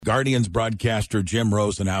Guardians broadcaster Jim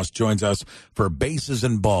Rosenhaus joins us for Bases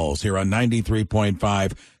and Balls here on 93.5,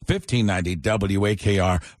 1590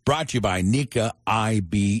 WAKR, brought to you by Nika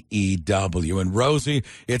IBEW. And Rosie,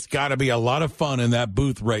 it's got to be a lot of fun in that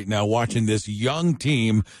booth right now watching this young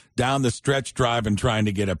team down the stretch drive and trying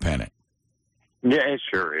to get a pennant. Yeah, it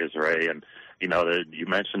sure is, Ray. And, you know, you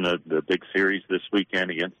mentioned the big series this weekend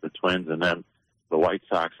against the Twins and then the White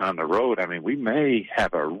Sox on the road. I mean, we may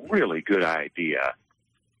have a really good idea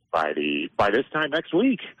by this time next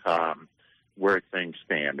week, where things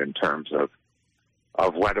stand in terms of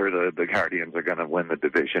whether the Guardians are going to win the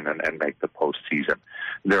division and make the postseason.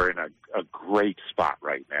 They're in a great spot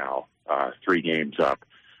right now, 3 games up.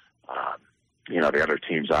 You know, the other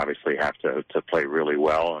teams obviously have to play really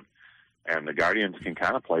well, and the Guardians can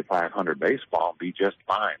kind of play 500 baseball and be just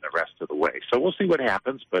fine the rest of the way. So we'll see what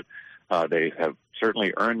happens, but they have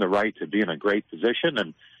certainly earned the right to be in a great position,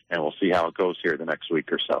 and we'll see how it goes here the next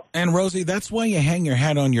week or so. And, Rosie, that's why you hang your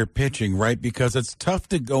hat on your pitching, right? Because it's tough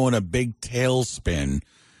to go in a big tailspin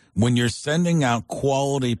when you're sending out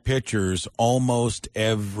quality pitchers almost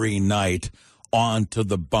every night onto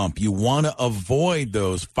the bump. You want to avoid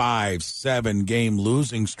those 5-7 game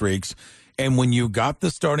losing streaks. And when you got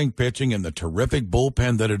the starting pitching and the terrific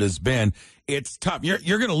bullpen that it has been, it's tough.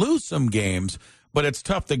 You're going to lose some games, but it's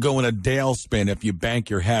tough to go in a tailspin if you bank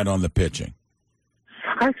your hat on the pitching.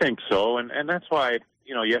 I think so, and that's why,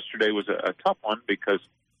 you know, yesterday was a tough one because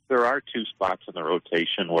there are 2 spots in the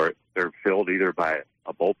rotation where they're filled either by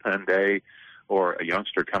a bullpen day or a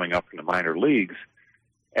youngster coming up from the minor leagues,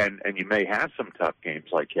 and you may have some tough games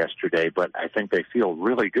like yesterday, but I think they feel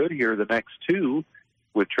really good here the next 2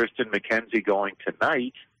 with Tristan McKenzie going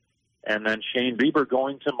tonight and then Shane Bieber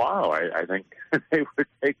going tomorrow. I think they would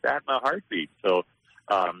take that in a heartbeat. So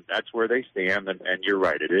that's where they stand, and you're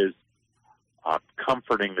right, it is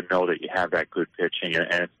comforting to know that you have that good pitching,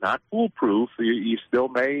 and it's not foolproof. You still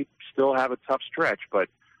may have a tough stretch, but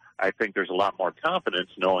I think there's a lot more confidence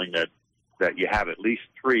knowing that you have at least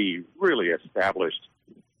 3 really established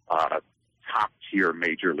top-tier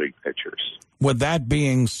major league pitchers. With that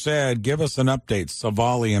being said, give us an update,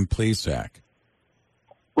 Savali and Plesac.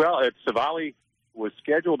 Well, Savali was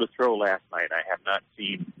scheduled to throw last night. I have not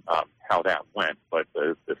seen how that went, but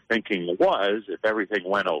the thinking was if everything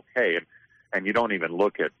went okay, and you don't even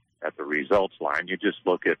look at the results line. You just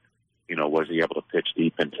look at, you know, was he able to pitch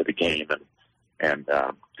deep into the game and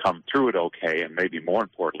come through it okay? And maybe more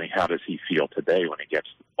importantly, how does he feel today when he gets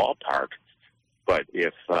to the ballpark? But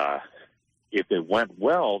if it went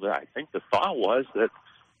well, I think the thought was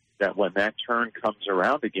that when that turn comes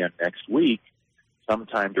around again next week,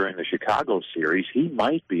 sometime during the Chicago series, he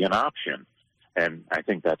might be an option. And I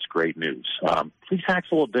think that's great news. Plesac's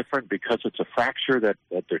a little different because it's a fracture that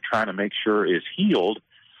they're trying to make sure is healed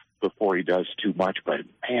before he does too much. But,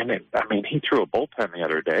 man, he threw a bullpen the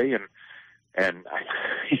other day, and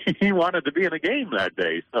he wanted to be in a game that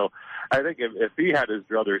day. So I think if he had his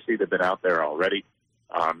druthers, he'd have been out there already.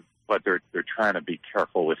 But they're trying to be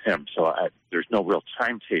careful with him. So there's no real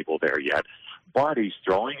timetable there yet. But he's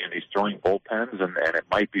throwing bullpens, and it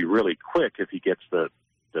might be really quick if he gets the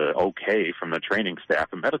okay from the training staff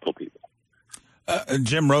and medical people.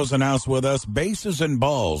 Jim Rosenhaus with us. Bases and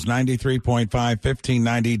Balls, 93.5,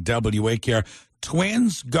 1590 WAKR.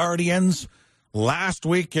 Twins, Guardians. Last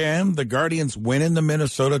weekend, the Guardians win into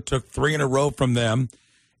Minnesota, took 3 in a row from them.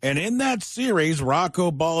 And in that series, Rocco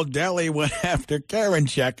Baldelli went after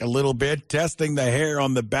Karinchak a little bit, testing the hair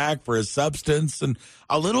on the back for a substance and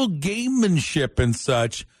a little gamemanship and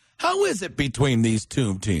such. How is it between these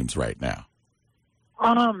 2 teams right now?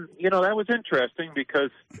 That was interesting because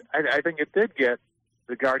I think it did get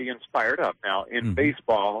the Guardians fired up. Now, in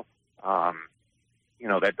baseball,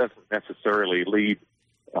 that doesn't necessarily lead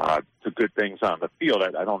to good things on the field.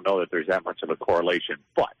 I don't know that there's that much of a correlation.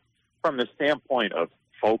 But from the standpoint of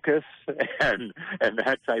focus and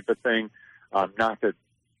that type of thing, not that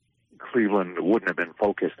Cleveland wouldn't have been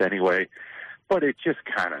focused anyway, but it just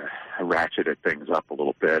kind of ratcheted things up a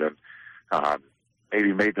little bit and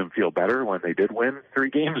maybe made them feel better when they did win 3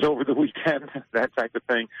 games over the weekend, that type of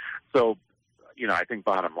thing. So, I think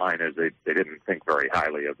bottom line is they didn't think very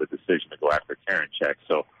highly of the decision to go after Karinchak.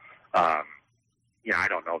 So, I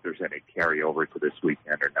don't know if there's any carryover to this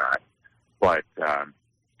weekend or not, but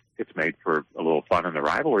it's made for a little fun in the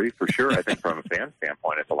rivalry for sure. I think from a fan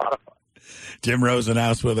standpoint, it's a lot of fun. Jim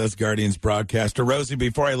Rosenhaus with us, Guardians broadcaster. Rosie,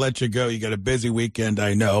 before I let you go, you got a busy weekend,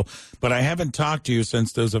 I know, but I haven't talked to you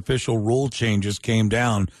since those official rule changes came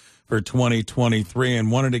down for 2023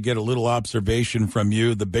 and wanted to get a little observation from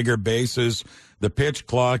you, the bigger bases, the pitch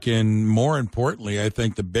clock, and more importantly, I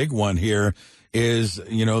think the big one here is,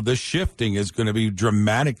 the shifting is going to be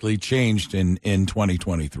dramatically changed in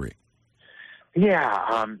 2023.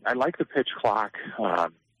 Yeah, I like the pitch clock.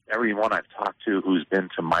 Everyone I've talked to who's been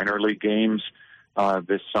to minor league games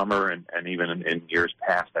this summer and even in years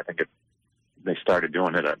past, I think they started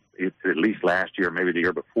doing it at least last year, maybe the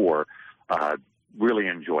year before, really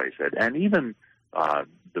enjoys it. And even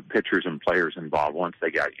the pitchers and players involved, once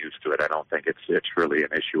they got used to it, I don't think it's really an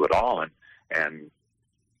issue at all. And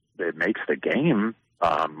it makes the game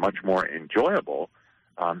much more enjoyable,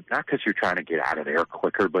 not because you're trying to get out of there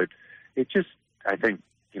quicker, but it just, I think,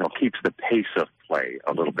 keeps the pace of play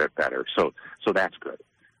a little bit better. So that's good.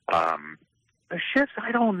 The shifts,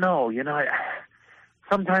 I don't know.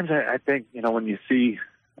 Sometimes I think, when you see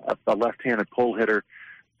a left-handed pull hitter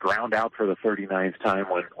ground out for the 39th time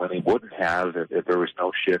when he wouldn't have if there was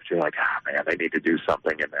no shift, you're like, man, they need to do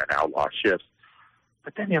something and outlaw shifts.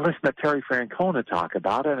 But then you listen to Terry Francona talk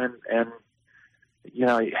about it, and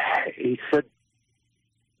he said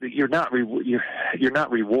that you're not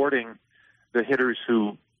rewarding the hitters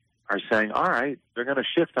who are saying, all right, they're going to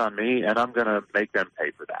shift on me, and I'm going to make them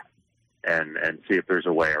pay for that, and see if there's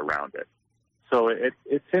a way around it. So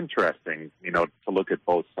it's interesting, to look at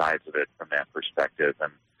both sides of it from that perspective.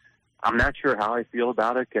 And I'm not sure how I feel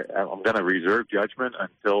about it. I'm going to reserve judgment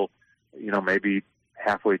until, maybe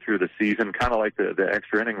halfway through the season, kind of like the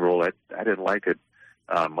extra inning rule. I didn't like it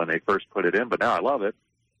when they first put it in, but now I love it.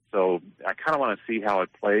 So I kind of want to see how it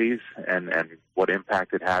plays and what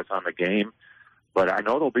impact it has on the game. But I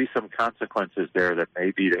know there'll be some consequences there that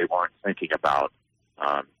maybe they weren't thinking about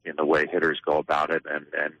in the way hitters go about it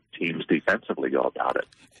and teams defensively go about it.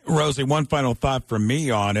 Rosie, one final thought from me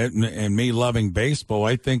on it, and me loving baseball,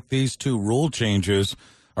 I think these two rule changes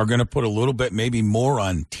are going to put a little bit maybe more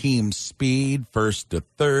on team speed, first to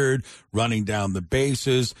third, running down the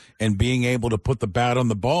bases, and being able to put the bat on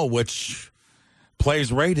the ball, which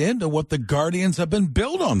plays right into what the Guardians have been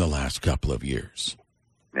built on the last couple of years.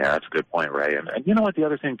 Yeah, that's a good point, Ray. And you know what? The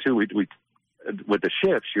other thing, too, we with the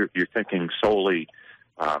shifts, you're thinking solely,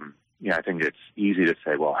 I think it's easy to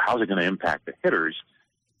say, well, how's it going to impact the hitters?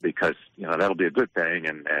 Because, that'll be a good thing,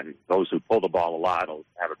 and those who pull the ball a lot will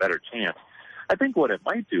have a better chance. I think what it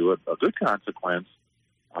might do, a good consequence,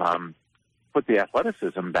 put the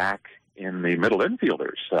athleticism back in the middle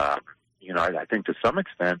infielders. I think to some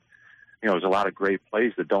extent, there's a lot of great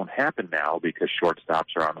plays that don't happen now because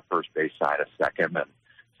shortstops are on the first base side of second, and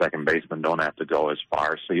second basemen don't have to go as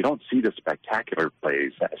far. So you don't see the spectacular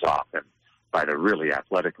plays as often by the really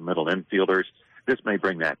athletic middle infielders. This may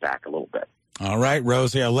bring that back a little bit. All right,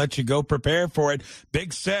 Rosie, I'll let you go prepare for it.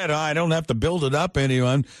 Big set, I don't have to build it up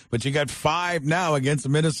anyone, but you got 5 now against the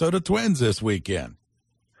Minnesota Twins this weekend.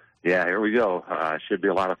 Yeah, here we go. Should be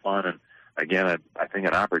a lot of fun. And again, I think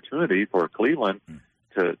an opportunity for Cleveland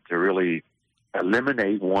to really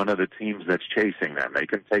eliminate one of the teams that's chasing them. They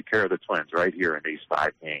can take care of the Twins right here in these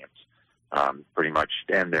 5 games. Pretty much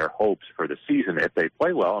end their hopes for the season if they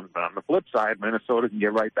play well. And on the flip side, Minnesota can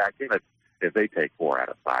get right back in it if they take 4 out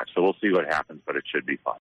of 5. So we'll see what happens, but it should be fun.